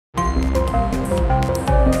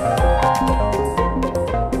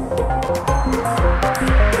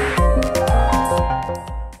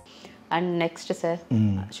And next sir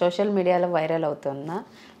social మీడియాలో viral అవుతున్న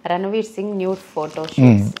Ranveer Singh nude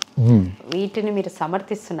photoshoots, వీటిని మీరు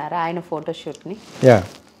సమర్థిస్తున్నారా ఆయన ఫోటోషూట్ని?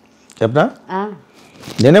 చెప్పనా,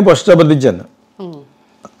 నేనే ఫస్ట్ అబద్ధించాను.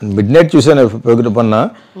 మిడ్ నైట్ చూశాను ప్రోగ్రామ్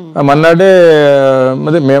మన్నాడే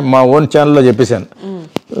మా ఓన్ ఛానల్లో చెప్పేశాను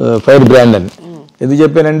ఫైర్ బ్రాండ్ అని. ఎందుకు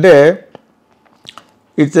చెప్పానంటే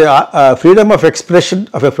it's freedom of expression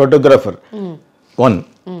of a photographer. One,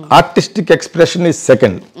 artistic expression is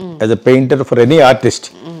second. As a painter for any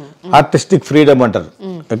artistic freedom అంటారు.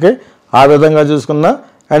 ఓకే, ఆ విధంగా చూసుకున్నా.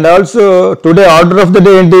 And also today order of the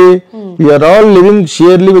day ఏంటి, we are all living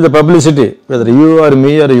షేర్లీ with publicity, whether you are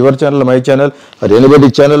me are your channel, my channel or anybody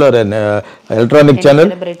channel or electronic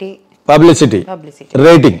channel, publicity,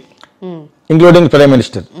 rating, including Prime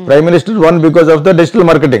Minister. Prime Minister won because of the digital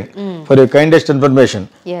marketing for your kindest information.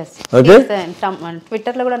 Yes. Okay.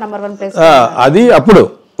 Twitter lo kuda number 1 place. అది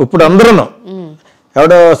ఇప్పుడు అందరూను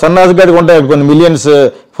ఎవడో సన్నాసి గారికి ఉంటాయి కొన్ని millions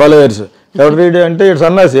followers. ఎవడు read అంటే ఇటు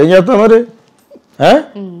సన్నాసి ఏం చేస్తాం మరి?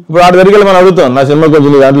 ఇప్పుడు ఆడ దగ్గరికి మనం అడుగుతాం నా సినిమా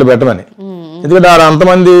కొంచెం దాంట్లో పెట్టమని, ఎందుకంటే ఆడ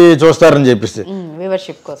అంతమంది చూస్తారని చెప్పేసి.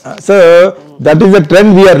 So that is the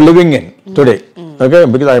trend we are living in today. Okay,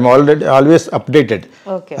 because I am always updated.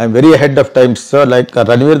 Okay. I am very ahead of times. So like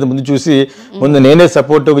Ranveer ముందు చూసి ముందు నేనే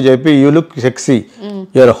సపోర్ట్ గా చెప్పి you look sexy,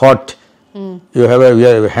 you are hot, you have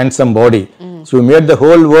a handsome body, so you made the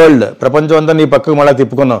whole world, ప్రపంచం అంతా నీ పక్కకు మళ్ళీ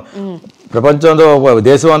తిప్పుకున్నావు. ప్రపంచంలో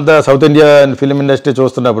దేశం అంతా సౌత్ ఇండియా ఫిలిం ఇండస్ట్రీ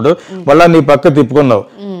చూస్తున్నప్పుడు మళ్ళీ నీ పక్క తిప్పుకున్నావు.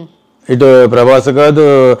 ఇటు ప్రభాస్ కాదు,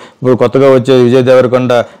 ఇప్పుడు కొత్తగా వచ్చే విజయ్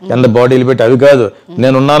దేవరకొండ ఎంత బాడీలు పెట్టి అవి కాదు,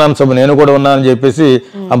 నేను ఉన్నానని నేను కూడా ఉన్నానని చెప్పేసి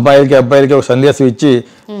అబ్బాయిలకి ఒక సందేశం ఇచ్చి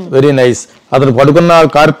వెరీ నైస్. అతను పడుకున్న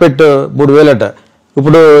కార్పెట్ 3,000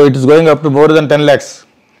 ఇప్పుడు it is going up to more than 10 lakhs.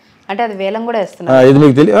 అంటే అది వేలం కూడా వేస్తున్నారు. ఇది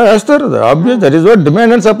మీకు తెలియదు, వేస్తారు. Obvious that is what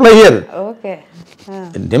demand and supply here. Okay,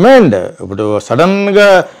 demand ఇప్పుడు సడన్ గా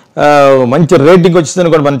మంచి రేటింగ్ వచ్చింది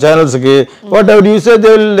అనుకోండి మన ఛానల్స్ కి, what ever you say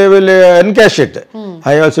they will encash it.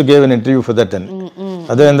 I also gave N interview for that అని.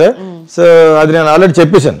 అదేందా? సో అది నేను ఆల్రెడీ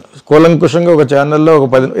చెప్పేశాను కూలంకుషంగా ఒక ఛానల్లో ఒక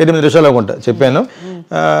 8 నిమిషాలు అనుకుంటా చెప్పాను.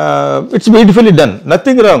 It's beautifully done,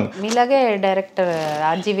 nothing wrong. మీలాగే డైరెక్టర్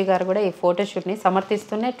ఆర్జీవి గారు కూడా ఈ ఫోటోషూట్ ని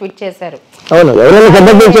సమర్థిస్తూనే ట్వీట్ చేశారు. అవును,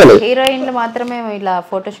 హీరోయిన్లు మాత్రమే ఇలా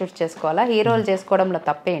ఫోటోషూట్ చేసుకోవాలా, హీరోలు చేసుకోవడంలో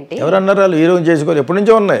తప్పేంటి? ఎవరన్నారు వాళ్ళు హీరోయిన్ చేసుకోవాలి? ఎప్పటి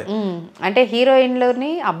నుంచో ఉన్నాయి. అంటే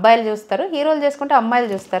హీరోయిన్లని అబ్బాయిలు చూస్తారు, హీరోలు చేసుకుంటే అమ్మాయిలు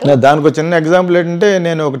చూస్తారు. దానికి ఒక చిన్న ఎగ్జాంపుల్ ఏంటంటే,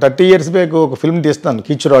 నేను ఒక 30 years బ్యాక్ ఒక ఫిల్మ్ తీస్తాను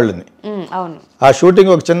కీచురాళ్ళని. అవును, ఆ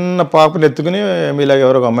షూటింగ్ ఒక చిన్న పాపని ఎత్తుకుని మీలాగా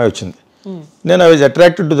ఎవరో ఒక అమ్మాయి వచ్చింది. నేను I was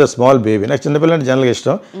attracted to the small baby. నాకు చిన్నపిల్ల అంటే జనరల్గా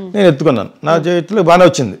ఇష్టం. నేను ఎత్తుకున్నాను, నా చేతిలో బాగానే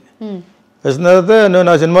వచ్చింది. వచ్చిన తర్వాత నువ్వు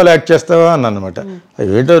నా సినిమాలో యాక్ట్ చేస్తావా అన్నాను అనమాట. అది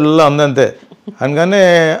వీటిలో ఉందంతే. అందుకని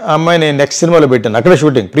ఆ అమ్మాయిని నెక్స్ట్ సినిమాలో పెట్టాను. అక్కడే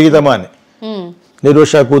షూటింగ్ ప్రియతమా అని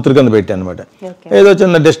నిరూష కూతురు కింద పెట్టాను అనమాట. ఏదో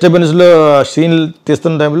చిన్న డిస్టర్బెన్స్లో సీన్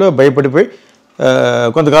తీస్తున్న టైంలో భయపడిపోయి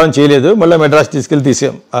కొంతకాలం చేయలేదు. మళ్ళీ మెడ్రాస్ తీసుకెళ్ళి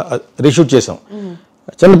తీసాం, రీషూట్ చేసాం.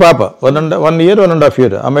 చిన్న పాప 1 year 1.5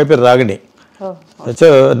 years. అమ్మాయి పేరు Ragini. So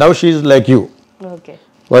now she is like you,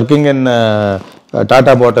 working in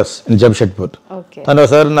Tata Motors in Jamshedpur. తను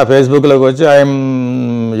ఒకసారి నా ఫేస్బుక్లోకి వచ్చి I'm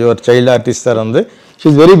your child artist sir ఉంది.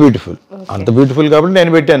 She very beautiful. అంత బ్యూటిఫుల్ కాబట్టి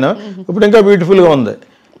నేను పెట్టాను. ఇప్పుడు ఇంకా బ్యూటిఫుల్గా ఉంది.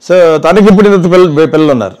 సో తనకి ఇప్పుడు ఇంత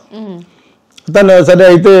పిల్లలు ఉన్నారు. తను సరే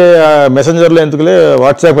అయితే మెసెంజర్లో ఎందుకులే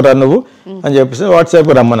వాట్సాప్ రా నువ్వు అని చెప్పేసి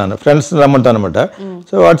వాట్సాప్ రమ్మన్నాను. ఫ్రెండ్స్ రమ్మంటాను అనమాట.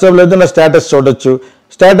 సో వాట్సాప్లో అయితే నా స్టేటస్ చూడొచ్చు.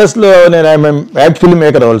 స్టేటస్లో నేను ad film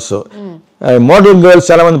maker also. Model girls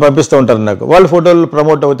చాలా మంది పంపిస్తూ ఉంటారు నాకు, వాళ్ళ ఫోటోలు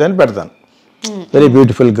ప్రమోట్ అవుతాయని పెడతాను. వెరీ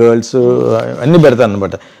బ్యూటిఫుల్ గర్ల్స్ అన్నీ పెడతాను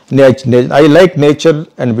అనమాట. I like nature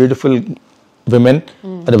and beautiful women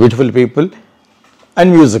and beautiful people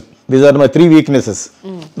and music. These are my 3 weaknesses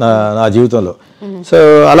నా జీవితంలో. సో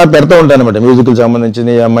అలా పెడతా ఉంటాను అనమాట. మ్యూజిక్కి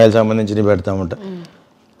సంబంధించినవి, అమ్మాయిలకు సంబంధించినవి పెడతా ఉంటా.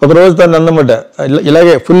 ఒకరోజు తను అన్నమాట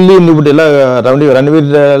ఇలాగే ఫుల్లీ ఇప్పుడు ఇలా రణవీర్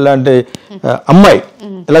లాంటి అమ్మాయి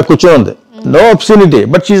ఇలా కూర్చొని ఉంది, నో అబ్సల్యూటీ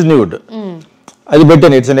బట్ షీఈ్ న్యూడ్. అది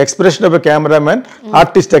పెట్టాను. It's an expression of a cameraman,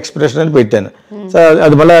 artist expression అని పెట్టాను. సో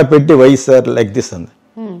అది మళ్ళీ పెట్టి వై సార్ లైక్ దిస్ అంది.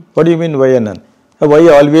 వాట్ యూ మీన్ వై అన్నాను. వై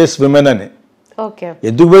ఆల్వేస్ విమెన్ అని.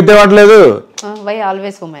 ఎందుకు పెట్టేవాట్లేదు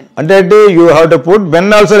అంటే you have to put men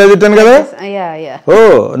also ఎదిటాను కదా. ఓ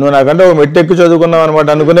నువ్వు నాకంటే ఒక మెట్టు ఎక్కువ చదువుకున్నావు అనమాట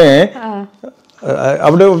అనుకుని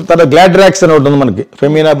అప్పుడు తన గ్లాడ్ ర్యాక్స్ అని ఒకటి ఉంది మనకి,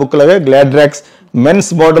 ఫెమినా బుక్ లాగా glad racks men's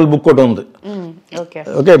model book ఒకటి ఉంది.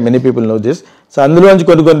 Okay, many people no this. So అందులోంచి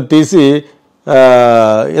కొన్ని తీసి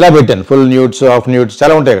ఇలా పెట్టాను. ఫుల్ న్యూడ్స్, హాఫ్ న్యూడ్స్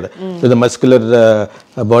చాలా ఉంటాయి అక్కడ, విత్ మస్క్యులర్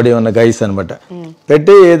బాడీ ఉన్న గైస్ అనమాట.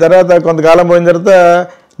 పెట్టి తర్వాత కొంతకాలం పోయిన తర్వాత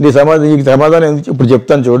నీకు సమాధానం ఇప్పుడు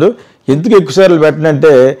చెప్తాను చూడు. ఎందుకు ఎక్కువసార్లు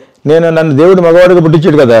పెట్టనంటే, నన్ను దేవుడు మగవాడిగా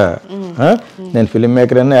పుట్టించాడు కదా. నేను ఫిల్మ్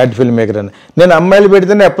మేకర్ అని, యాడ్ ఫిల్మ్ మేకర్ అని. నేను అమ్మాయిలు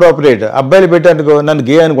పెడితేనే అప్రోప్రియేట్, అబ్బాయిలు పెట్టానుకో నన్ను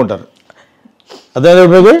గే అనుకుంటారు. అదే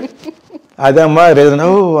అదే అమ్మా రీజన్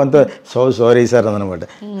అంత సారీ సార్ అనమాట.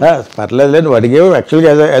 పర్లేదు నువ్వు అడిగేవు.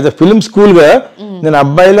 యాక్చువల్గా యాజ్ అ ఫిల్మ్ స్కూల్గా నేను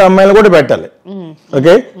అబ్బాయిలు అమ్మాయిలు కూడా పెట్టాలి.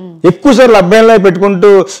 ఓకే, ఎక్కువ సార్లు అబ్బాయిలా పెట్టుకుంటూ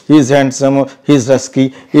హీస్ హ్యాండ్సమ్, హీస్ రస్కీ,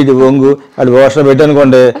 ఇది ఒంగు అది వాష్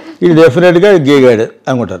పెట్టనుకోండి, ఇది డెఫినెట్గా గేగాడు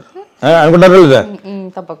అనుకుంటారు లేదా?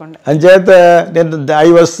 తప్పకుండా. అంచేత నేను I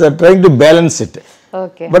was trying to balance it.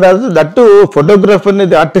 But అది దట్టు ఫోటోగ్రఫర్ని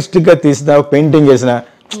ఆర్టిస్టిక్గా తీసిన పెయింటింగ్ వేసిన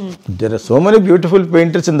there are so many beautiful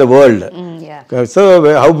painters in the world. So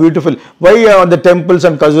how beautiful, why on the temples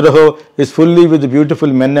and Khajuraho is fully with beautiful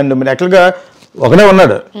men and women. యాక్చువల్గా ఒకనే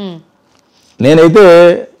ఉన్నాడు. నేనైతే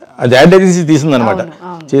అది ad agency తీసింది అనమాట.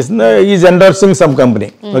 చేసిన is endorsing some company.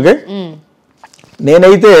 Okay,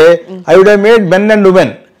 నేనైతే I would have made men and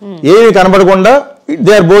women ఏమి కనపడకుండా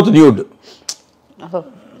they are both nude.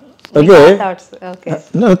 Okay,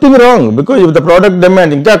 nothing wrong because if the product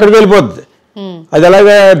demand ఇంకా అక్కడికి వెళ్ళిపోతుంది. అది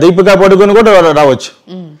అలాగే దీపికా పడుకొని కూడా రావచ్చు,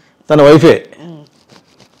 తన వైఫే.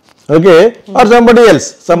 Okay, are somebody else,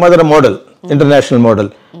 some other model, international model,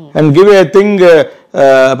 and give a thing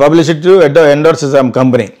publicity to endorse some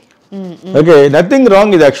company. Okay, nothing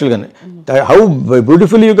wrong ఇది యాక్చువల్గా. How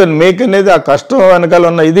beautiful you can make అనేది ఆ కష్టం వెనకాల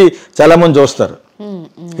ఉన్న ఇది చాలా మంది చూస్తారు.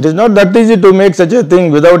 It is not that easy to make such a thing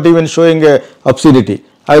without even sowing అబ్సిడిటీ.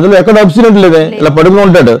 అందులో ఎక్కడ అబ్సిడిటీ లేదే, ఇలా పడుకుని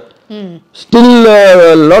ఉంటాడు. Still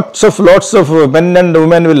lots of men and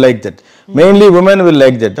women will like that. Mainly women will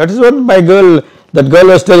like that. That is what that girl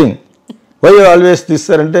was telling. Why you always this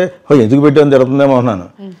sir అంటే ఎందుకు పెట్టాను జరుగుతుందేమో అన్నాను.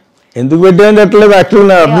 ఎందుకు పెట్టాను తిట్టలేదు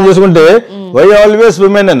యాక్చువల్గా అర్థం చేసుకుంటే why always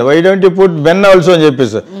women and why don't you put men also అని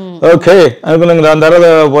చెప్పేసి ఓకే అనుకున్నాను. దాని తర్వాత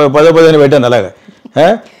 10 పెట్టాను అలాగా.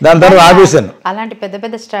 దాని తర్వాత ఆపేసాను. అలాంటి పెద్ద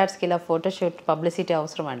పెద్ద స్టార్స్ కి ఇలా ఫోటోషూట్ పబ్లిసిటీ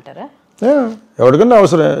అవసరం అంటారా? ఎవరికన్నా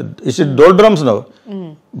అవసరం. ఇట్స్ డోల్ డ్రమ్స్ నవ్వు.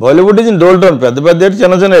 Bollywood is in Dol drum. పెద్ద పెద్ద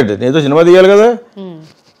చిన్న చిన్న ఏదో సినిమా తీయాలి కదా.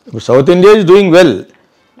 ఇప్పుడు south India is doing well.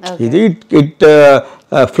 ఇది it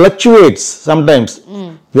ఫ్లక్చువేట్స్ some times.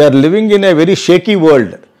 We are living in a very shaky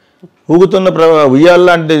world. ఊగుతున్న ఉయ్యాల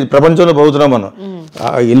లాంటి ప్రపంచంలో పోతున్నాం మనం.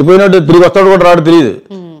 వెళ్ళిపోయినట్టు తిరిగి వస్తాడు కూడా రాడు తెలియదు.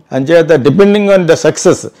 అంచేత డిపెండింగ్ ఆన్ ద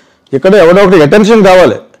సక్సెస్ ఇక్కడ ఎవడో ఒకటి అటెన్షన్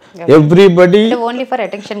కావాలి. Everybody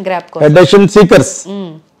attention seekers,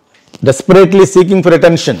 desperately seeking for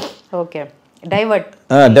attention. Okay, divert.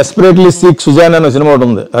 Desperately seek Suzanne అనే సినిమా ఒకటి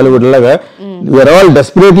ఉంది హాలీవుడ్ లాగా. We are all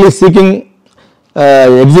desperately seeking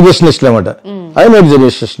exhibitionist అన్నమాట. I am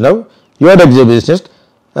exhibitionist now, you are exhibitionist,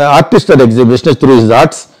 artist are exhibitionist through his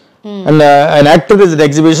arts, and an actor is an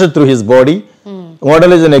exhibitionist through his body,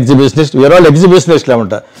 model is an exhibitionist. We are all exhibitionists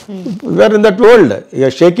అన్నమాట. We are in that world.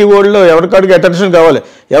 ఈ shaky world లో ఎవరికాడికి attention కావాలి.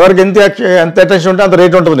 ఎవరికి ఎంత attention ఉంటే అంత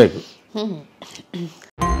rate ఉంటుంది నీకు.